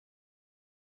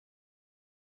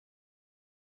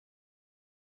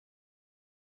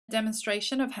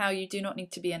Demonstration of how you do not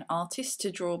need to be an artist to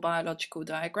draw biological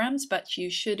diagrams, but you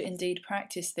should indeed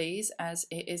practice these as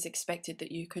it is expected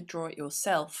that you could draw it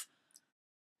yourself.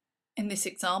 In this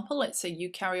example, it's a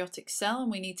eukaryotic cell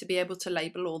and we need to be able to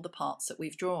label all the parts that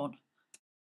we've drawn.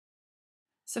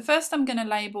 So first I'm going to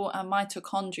label a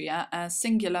mitochondria as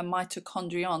singular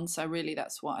mitochondrion, so really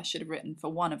that's what I should have written for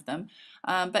one of them.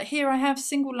 But here I have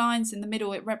single lines in the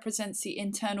middle. It represents the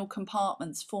internal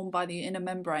compartments formed by the inner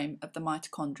membrane of the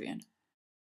mitochondrion.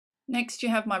 Next you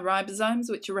have my ribosomes,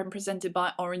 which are represented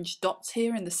by orange dots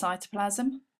here in the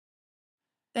cytoplasm.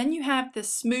 Then you have the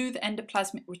smooth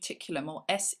endoplasmic reticulum, or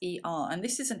SER, and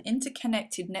this is an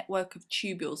interconnected network of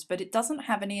tubules, but it doesn't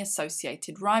have any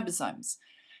associated ribosomes.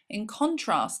 In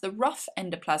contrast, the rough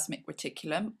endoplasmic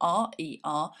reticulum,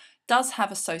 RER, does have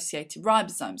associated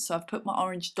ribosomes, so I've put my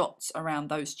orange dots around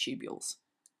those tubules.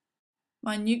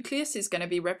 My nucleus is going to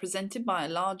be represented by a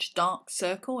large dark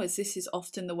circle, as this is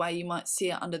often the way you might see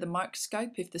it under the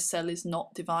microscope if the cell is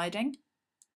not dividing.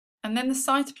 And then the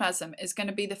cytoplasm is going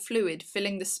to be the fluid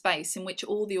filling the space in which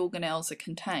all the organelles are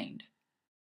contained.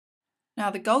 Now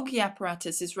the Golgi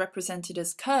apparatus is represented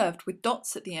as curved with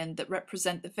dots at the end that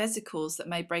represent the vesicles that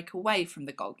may break away from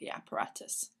the Golgi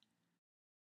apparatus.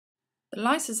 The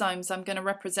lysosomes I'm going to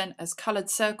represent as coloured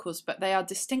circles, but they are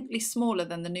distinctly smaller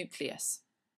than the nucleus.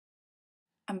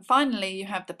 And finally you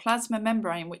have the plasma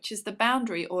membrane, which is the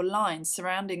boundary or line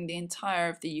surrounding the entire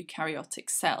of the eukaryotic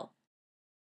cell.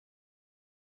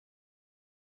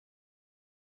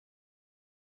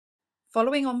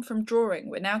 Following on from drawing,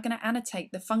 we're now going to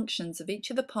annotate the functions of each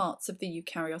of the parts of the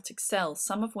eukaryotic cell,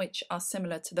 some of which are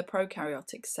similar to the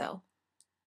prokaryotic cell.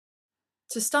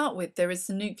 To start with, there is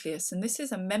the nucleus, and this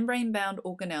is a membrane-bound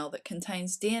organelle that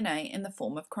contains DNA in the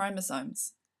form of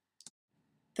chromosomes.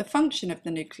 The function of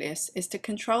the nucleus is to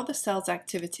control the cell's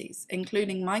activities,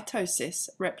 including mitosis,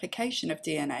 replication of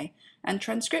DNA, and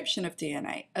transcription of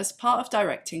DNA as part of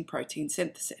directing protein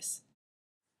synthesis.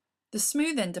 The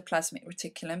smooth endoplasmic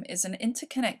reticulum is an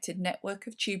interconnected network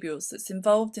of tubules that's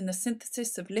involved in the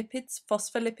synthesis of lipids,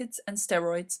 phospholipids and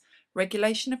steroids,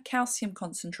 regulation of calcium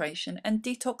concentration and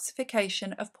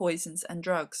detoxification of poisons and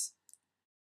drugs.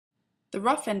 The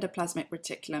rough endoplasmic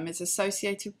reticulum is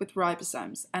associated with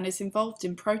ribosomes and is involved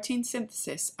in protein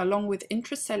synthesis along with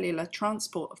intracellular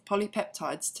transport of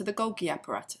polypeptides to the Golgi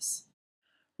apparatus.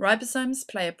 Ribosomes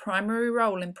play a primary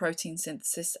role in protein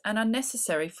synthesis and are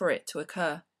necessary for it to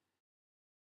occur.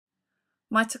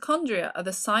 Mitochondria are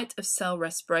the site of cell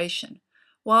respiration,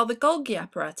 while the Golgi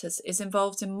apparatus is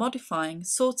involved in modifying,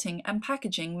 sorting and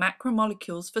packaging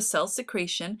macromolecules for cell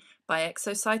secretion by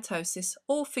exocytosis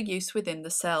or for use within the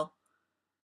cell.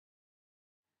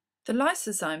 The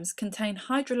lysosomes contain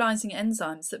hydrolyzing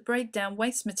enzymes that break down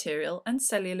waste material and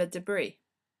cellular debris.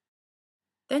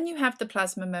 Then you have the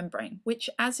plasma membrane, which,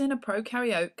 as in a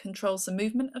prokaryote, controls the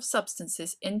movement of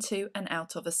substances into and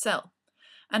out of a cell.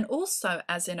 And also,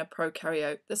 as in a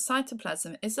prokaryote, the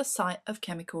cytoplasm is a site of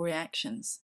chemical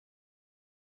reactions.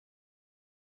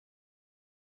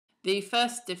 The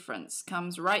first difference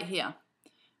comes right here,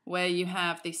 where you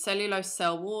have the cellulose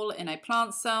cell wall in a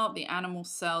plant cell. The animal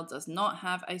cell does not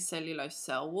have a cellulose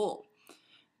cell wall.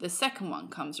 The second one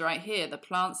comes right here. The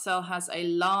plant cell has a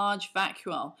large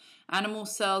vacuole. Animal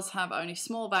cells have only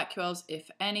small vacuoles,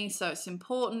 if any, so it's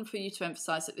important for you to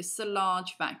emphasize that this is a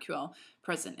large vacuole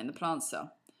present in the plant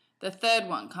cell. The third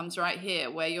one comes right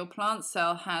here, where your plant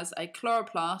cell has a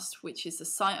chloroplast, which is the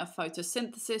site of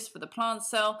photosynthesis for the plant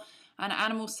cell, and an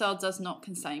animal cell does not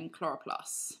contain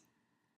chloroplasts.